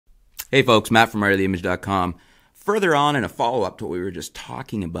Hey folks, Matt from artoftheimage.com. Further on in a follow-up to what we were just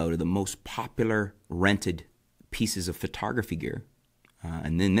talking about are the most popular rented pieces of photography gear.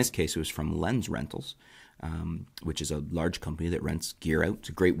 And in this case, it was from Lens Rentals, which is a large company that rents gear out. It's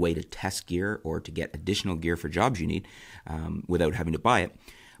a great way to test gear or to get additional gear for jobs you need without having to buy it.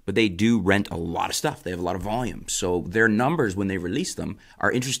 But they do rent a lot of stuff. They have a lot of volume. So their numbers when they release them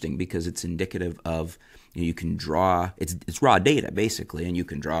are interesting because it's indicative of, you can draw, it's raw data basically, and you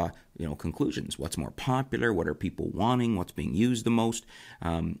can draw, conclusions. What's more popular? What are people wanting? What's being used the most?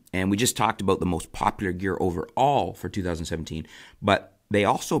 And we just talked about the most popular gear overall for 2017, but they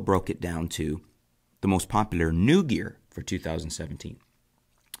also broke it down to the most popular new gear for 2017.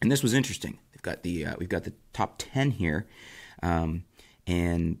 And this was interesting. We've got the top 10 here.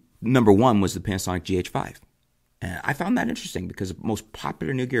 And number one was the Panasonic GH5. And I found that interesting because the most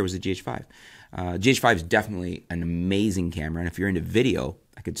popular new gear was the GH5. GH5 is definitely an amazing camera, and if you're into video,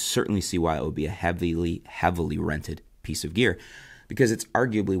 I could certainly see why it would be a heavily rented piece of gear because it's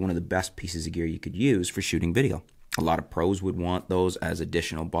arguably one of the best pieces of gear you could use for shooting video. A lot of pros would want those as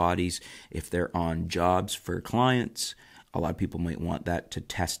additional bodies if they're on jobs for clients. A lot of people might want that to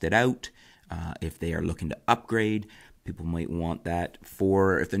test it out. If they are looking to upgrade, people might want that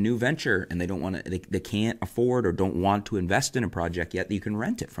for if the new venture and they don't want to, they can't afford or don't want to invest in a project yet, you can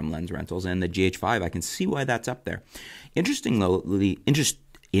rent it from Lens Rentals. And the GH5, I can see why that's up there. Interestingly,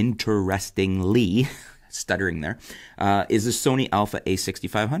 stuttering there, is the Sony Alpha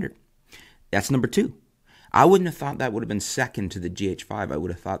A6500. That's number 2. I wouldn't have thought that would have been second to the GH5. I would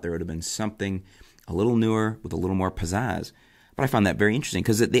have thought there would have been something a little newer with a little more pizzazz. But I found that very interesting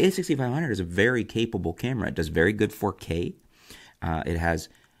because the A6500 is a very capable camera. It does very good 4K. It has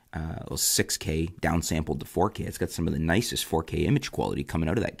 6K downsampled to 4K. It's got some of the nicest 4K image quality coming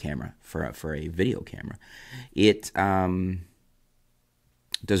out of that camera for a video camera. It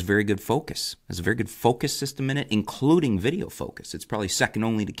does very good focus. Has a very good focus system in it, including video focus. It's probably second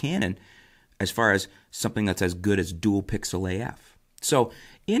only to Canon as far as something that's as good as dual pixel AF. So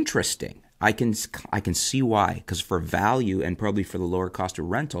interesting. I can see why, because for value and probably for the lower cost of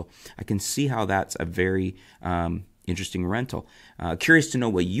rental, I can see how that's a very interesting rental. Curious to know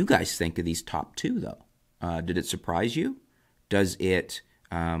what you guys think of these top 2, though. Did it surprise you? Does it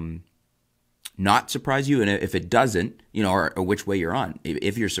not surprise you? And if it doesn't, or which way you're on.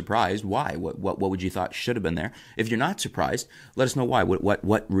 If you're surprised, why? What would you thought should have been there? If you're not surprised, let us know why.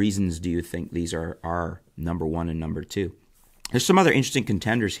 What reasons do you think these are number 1 and number 2? There's some other interesting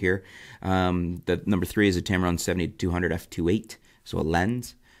contenders here. The number 3 is a Tamron 70-200 f2.8, so a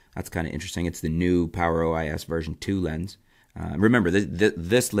lens. That's kind of interesting. It's the new Power OIS version 2 lens. Remember,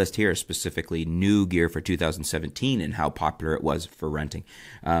 this list here is specifically new gear for 2017 and how popular it was for renting.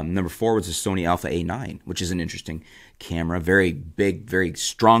 Number 4 was the Sony Alpha A9, which is an interesting camera, very big, very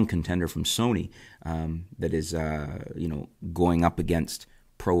strong contender from Sony that is, going up against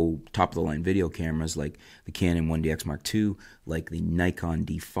pro top-of-the-line video cameras like the Canon 1DX Mark II, like the Nikon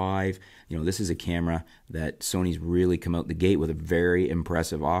D5. This is a camera that Sony's really come out the gate with a very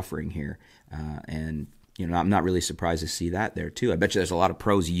impressive offering here. And I'm not really surprised to see that there too. I bet you there's a lot of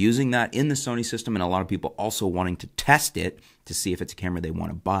pros using that in the Sony system and a lot of people also wanting to test it to see if it's a camera they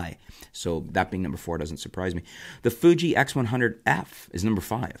want to buy. So that being number 4 doesn't surprise me. The Fuji X100F is number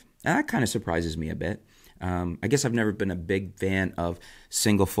 5. And that kind of surprises me a bit. I guess I've never been a big fan of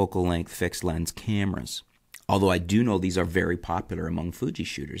single focal length fixed lens cameras. Although I do know these are very popular among Fuji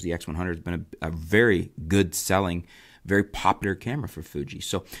shooters. The X100 has been a very good selling, very popular camera for Fuji.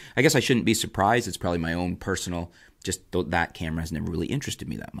 So I guess I shouldn't be surprised. It's probably my own personal, just that camera has never really interested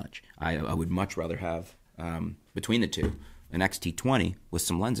me that much. I would much rather have, between the two, an XT20 with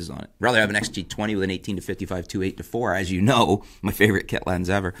some lenses on it. Rather have an XT20 with an 18-55 2.8-4, as you know, my favorite kit lens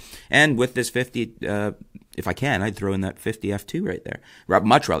ever. And with this 50, if I can, I'd throw in that 50 f2 right there. I'd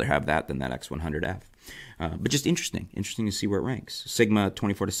much rather have that than that X100F. But just interesting to see where it ranks. Sigma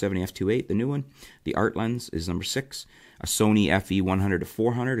 24-70 f2.8, the new one. The Art lens is number 6. A Sony FE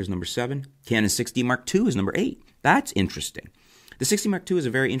 100-400 is number 7. Canon 6D Mark II is number 8. That's interesting. The 6D Mark II is a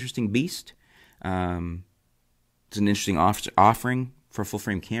very interesting beast. It's an interesting offering for a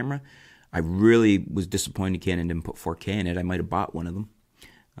full-frame camera. I really was disappointed Canon didn't put 4K in it. I might have bought one of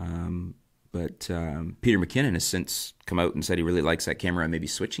them. But Peter McKinnon has since come out and said he really likes that camera and maybe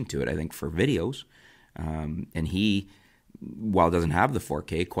switching to it, I think, for videos. And he, while it doesn't have the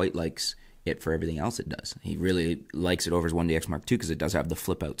 4K, quite likes it for everything else it does. He really likes it over his 1DX Mark II because it does have the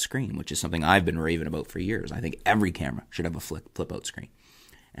flip-out screen, which is something I've been raving about for years. I think every camera should have a flip-out screen.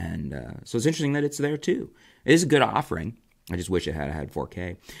 And so it's interesting that it's there too. It is a good offering. I just wish it had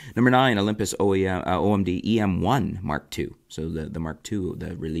 4K. Number 9, Olympus OMD EM1 Mark II. So the Mark II,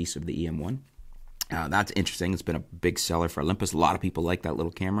 the release of the EM1. That's interesting. It's been a big seller for Olympus. A lot of people like that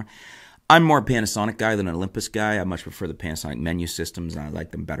little camera. I'm more a Panasonic guy than an Olympus guy. I much prefer the Panasonic menu systems, and I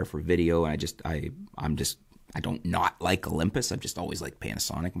like them better for video. And I don't not like Olympus. I've just always liked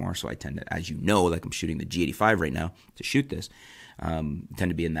Panasonic more. So I tend to, as you know, like I'm shooting the G85 right now to shoot this, tend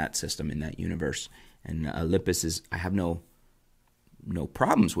to be in that system, in that universe. And Olympus is, I have no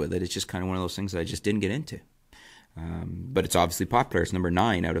problems with it. It's just kind of one of those things that I just didn't get into. But it's obviously popular. It's number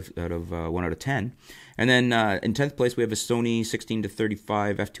 9 out of 1 out of 10. And then in 10th place we have a Sony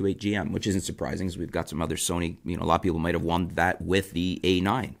 16-35 f2.8 GM, which isn't surprising because we've got some other Sony. You know, a lot of people might have won that with the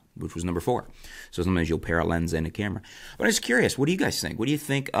A9, which was number 4. So sometimes you'll pair a lens and a camera. But I was curious, what do you guys think? What do you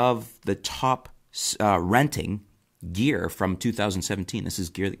think of the top renting gear from 2017? This is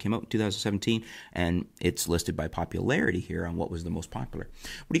gear that came out in 2017, and it's listed by popularity here on what was the most popular.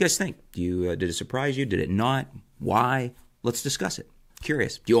 What do you guys think? Did it surprise you? Did it not? Why? Let's discuss it.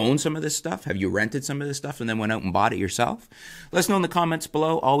 Curious. Do you own some of this stuff? Have you rented some of this stuff and then went out and bought it yourself? Let us know in the comments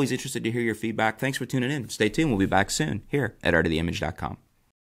below. Always interested to hear your feedback. Thanks for tuning in. Stay tuned. We'll be back soon here at artoftheimage.com.